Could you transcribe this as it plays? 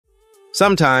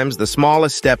Sometimes the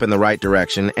smallest step in the right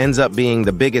direction ends up being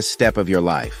the biggest step of your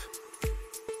life.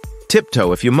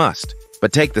 Tiptoe if you must,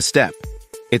 but take the step.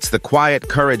 It's the quiet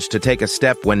courage to take a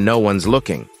step when no one's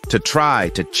looking, to try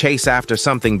to chase after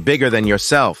something bigger than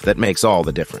yourself that makes all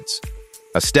the difference.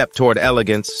 A step toward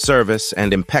elegance, service,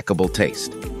 and impeccable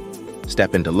taste.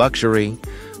 Step into luxury,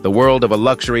 the world of a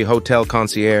luxury hotel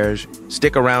concierge.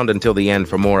 Stick around until the end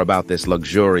for more about this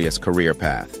luxurious career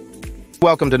path.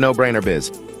 Welcome to No Brainer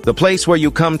Biz, the place where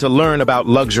you come to learn about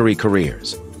luxury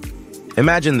careers.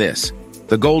 Imagine this,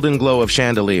 the golden glow of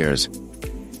chandeliers,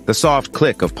 the soft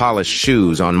click of polished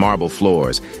shoes on marble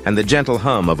floors, and the gentle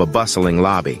hum of a bustling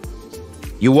lobby.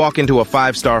 You walk into a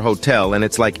five-star hotel and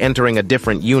it's like entering a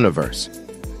different universe.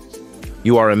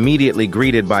 You are immediately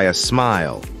greeted by a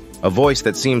smile, a voice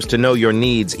that seems to know your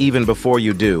needs even before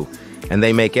you do, and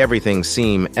they make everything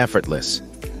seem effortless.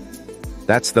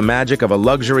 That's the magic of a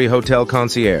luxury hotel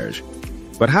concierge.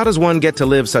 But how does one get to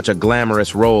live such a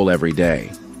glamorous role every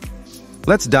day?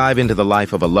 Let's dive into the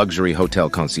life of a luxury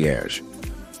hotel concierge.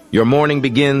 Your morning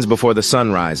begins before the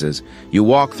sun rises. You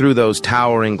walk through those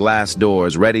towering glass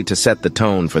doors ready to set the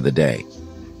tone for the day.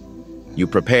 You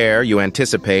prepare, you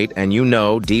anticipate, and you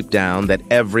know deep down that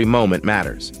every moment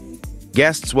matters.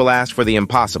 Guests will ask for the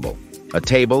impossible, a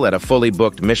table at a fully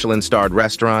booked Michelin-starred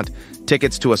restaurant,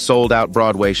 tickets to a sold-out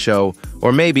Broadway show,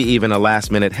 or maybe even a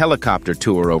last-minute helicopter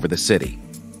tour over the city.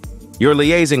 You're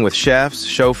liaising with chefs,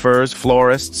 chauffeurs,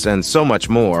 florists, and so much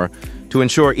more to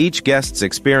ensure each guest's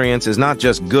experience is not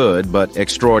just good, but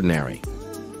extraordinary.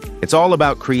 It's all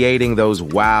about creating those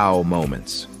wow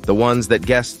moments, the ones that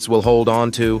guests will hold on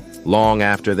to long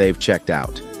after they've checked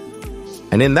out.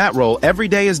 And in that role, every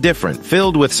day is different,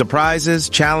 filled with surprises,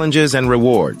 challenges, and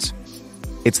rewards.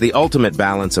 It's the ultimate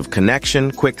balance of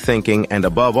connection, quick thinking, and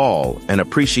above all, an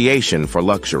appreciation for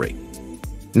luxury.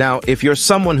 Now, if you're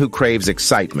someone who craves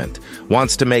excitement,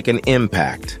 wants to make an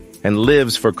impact, and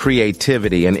lives for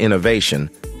creativity and innovation,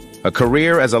 a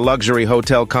career as a luxury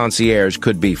hotel concierge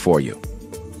could be for you.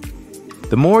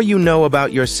 The more you know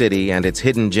about your city and its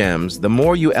hidden gems, the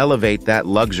more you elevate that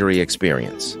luxury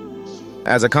experience.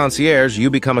 As a concierge, you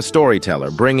become a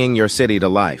storyteller, bringing your city to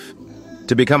life.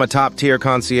 To become a top-tier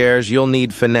concierge, you'll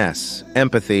need finesse,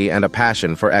 empathy, and a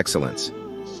passion for excellence.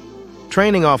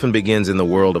 Training often begins in the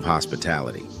world of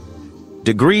hospitality.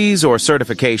 Degrees or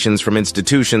certifications from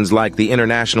institutions like the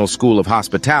International School of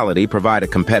Hospitality provide a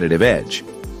competitive edge.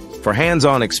 For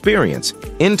hands-on experience,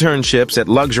 internships at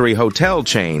luxury hotel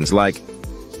chains like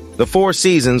the Four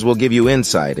Seasons will give you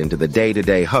insight into the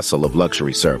day-to-day hustle of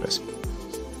luxury service.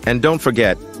 And don't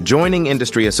forget, joining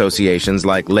industry associations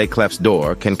like Les Clefs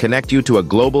d'Or can connect you to a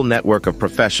global network of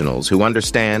professionals who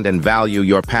understand and value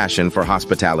your passion for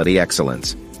hospitality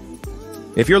excellence.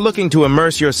 If you're looking to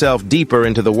immerse yourself deeper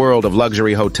into the world of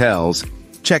luxury hotels,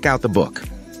 check out the book.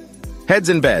 Heads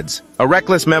in Beds, a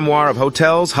reckless memoir of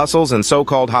hotels, hustles, and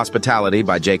so-called hospitality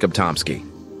by Jacob Tomsky.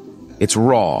 It's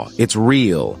raw, it's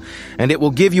real, and it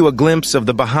will give you a glimpse of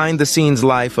the behind-the-scenes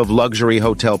life of luxury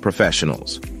hotel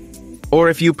professionals. Or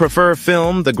if you prefer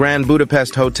film, the Grand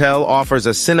Budapest Hotel offers a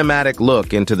cinematic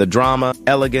look into the drama,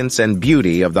 elegance, and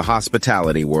beauty of the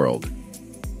hospitality world.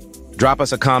 Drop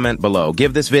us a comment below,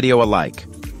 give this video a like,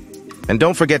 and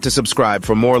don't forget to subscribe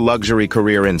for more luxury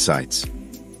career insights.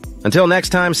 Until next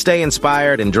time, stay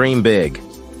inspired and dream big.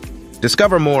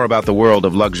 Discover more about the world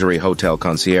of luxury hotel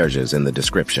concierges in the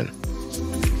description.